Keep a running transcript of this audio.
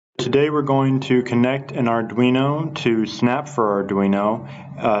Today we're going to connect an Arduino to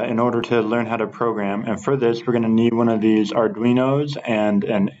Snap4Arduino in order to learn how to program, and for this we're going to need one of these Arduinos and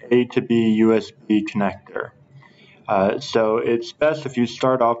an A to B USB connector. So it's best if you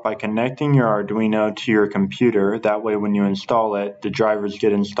start off by connecting your Arduino to your computer. That way when you install it, the drivers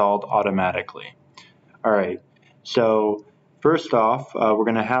get installed automatically. Alright, so first off, we're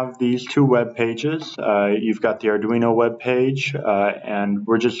going to have these two web pages. You've got the Arduino web page, and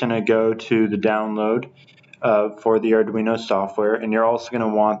we're just going to go to the download for the Arduino software, and you're also going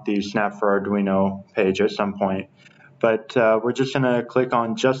to want the Snap4Arduino page at some point. But we're just going to click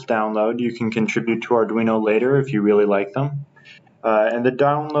on just download. You can contribute to Arduino later if you really like them. And the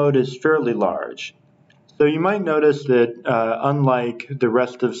download is fairly large. So you might notice that unlike the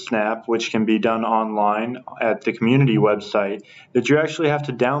rest of Snap, which can be done online at the community website, that you actually have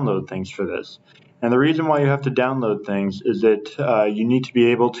to download things for this. And the reason why you have to download things is that you need to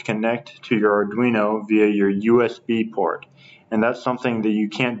be able to connect to your Arduino via your USB port. And that's something that you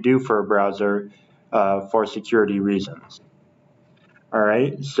can't do for a browser for security reasons.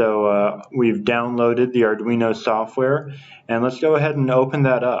 Alright, so we've downloaded the Arduino software, and let's go ahead and open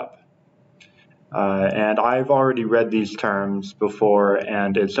that up. And I've already read these terms before,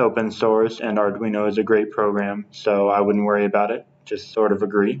 and it's open source, and Arduino is a great program, so I wouldn't worry about it, just sort of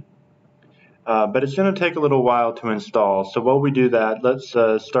agree. But it's going to take a little while to install, so while we do that, let's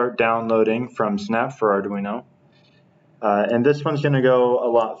start downloading from Snap4Arduino. And this one's going to go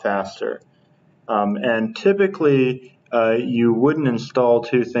a lot faster. And typically, you wouldn't install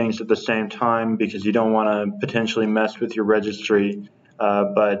two things at the same time because you don't want to potentially mess with your registry.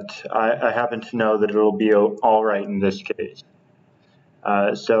 But I happen to know that it'll be all right in this case.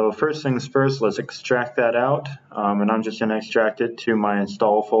 So first things first, let's extract that out, and I'm just going to extract it to my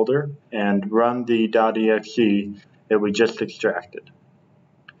install folder and run the .exe that we just extracted.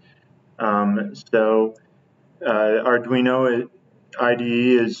 Arduino IDE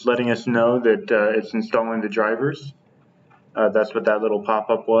is letting us know that it's installing the drivers. That's what that little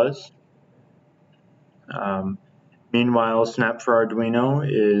pop-up was. Meanwhile, Snap4Arduino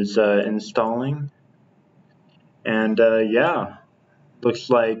is installing, and yeah, looks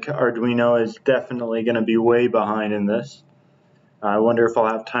like Arduino is definitely going to be way behind in this. I wonder if I'll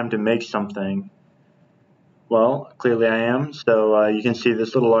have time to make something. Well, clearly I am, so you can see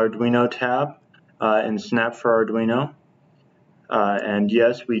this little Arduino tab in Snap4Arduino, and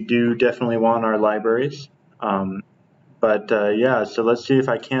yes, we do definitely want our libraries. Yeah, so let's see if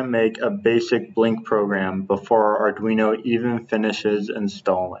I can't make a basic Blink program before Arduino even finishes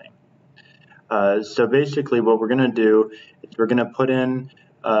installing. So basically what we're going to do is we're going to put in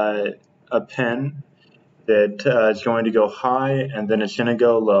a pin that is going to go high and then it's going to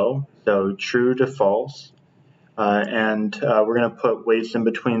go low, so true to false. And we're going to put weights in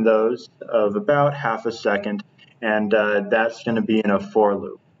between those of about half a second, and that's going to be in a for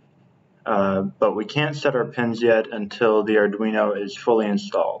loop. But we can't set our pins yet until the Arduino is fully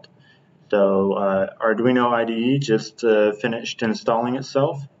installed. So Arduino IDE just finished installing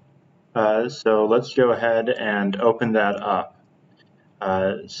itself. So let's go ahead and open that up.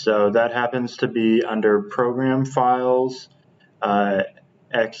 So that happens to be under Program Files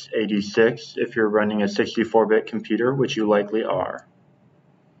x86 if you're running a 64-bit computer, which you likely are.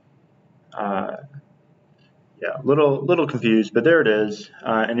 Yeah, a little confused, but there it is.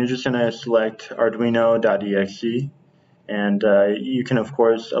 And you're just going to select arduino.exe, and you can of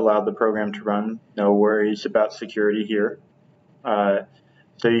course allow the program to run. No worries about security here.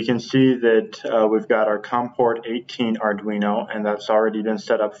 So you can see that we've got our COM port 18 Arduino, and that's already been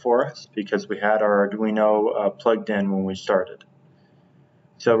set up for us because we had our Arduino plugged in when we started.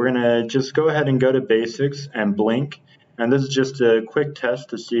 So we're going to just go ahead and go to Basics and Blink. And this is just a quick test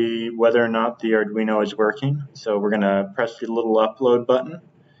to see whether or not the Arduino is working. So we're going to press the little upload button.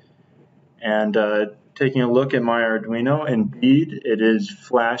 And taking a look at my Arduino, indeed it is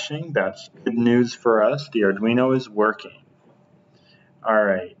flashing. That's good news for us. The Arduino is working.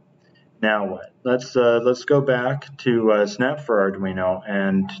 Alright, now what? Let's go back to Snap4Arduino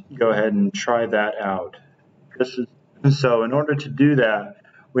and go ahead and try that out. So in order to do that,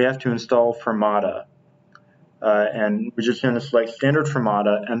 we have to install Fermata. And we're just going to select Standard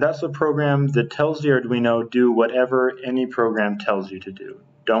Fermata, and that's a program that tells the Arduino do whatever any program tells you to do.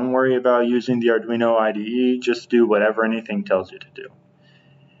 Don't worry about using the Arduino IDE, just do whatever anything tells you to do.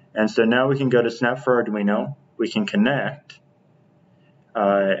 And so now we can go to Snap4Arduino, we can connect,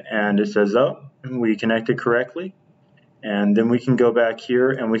 and it says, oh, we connected correctly. And then we can go back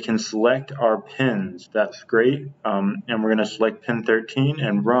here and we can select our pins. That's great. And we're going to select pin 13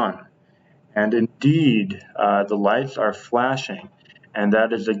 and run. And indeed, the lights are flashing. and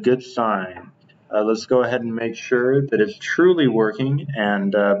that is a good sign. Let's go ahead and make sure that it's truly working,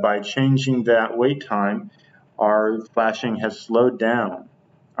 and by changing that wait time, our flashing has slowed down.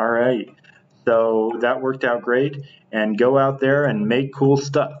 All right, so that worked out great, and go out there and make cool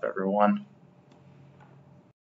stuff, everyone.